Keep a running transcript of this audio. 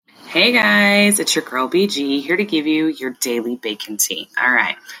Hey guys, it's your girl BG here to give you your daily bacon tea. All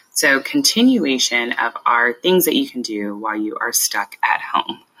right, so continuation of our things that you can do while you are stuck at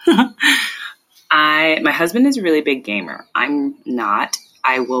home. My husband is a really big gamer. I'm not.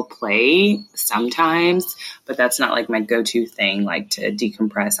 I will play sometimes, but that's not like my go-to thing, like to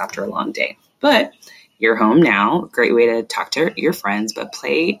decompress after a long day. But you're home now. Great way to talk to your friends, but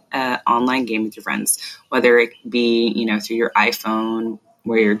play an online game with your friends, whether it be, through your iPhone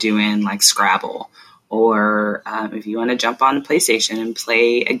where you're doing like Scrabble, or if you want to jump on the PlayStation and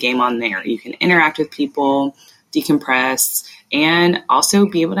play a game on there. You can interact with people, decompress, and also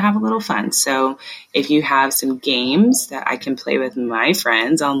be able to have a little fun. So if you have some games that I can play with my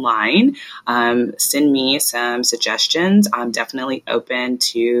friends online, send me some suggestions. I'm definitely open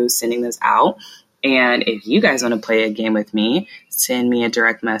to sending those out. And if you guys want to play a game with me, send me a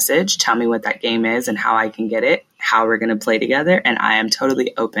direct message. Tell me what that game is and how I can get it, how we're going to play together. And I am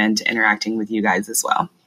totally open to interacting with you guys as well.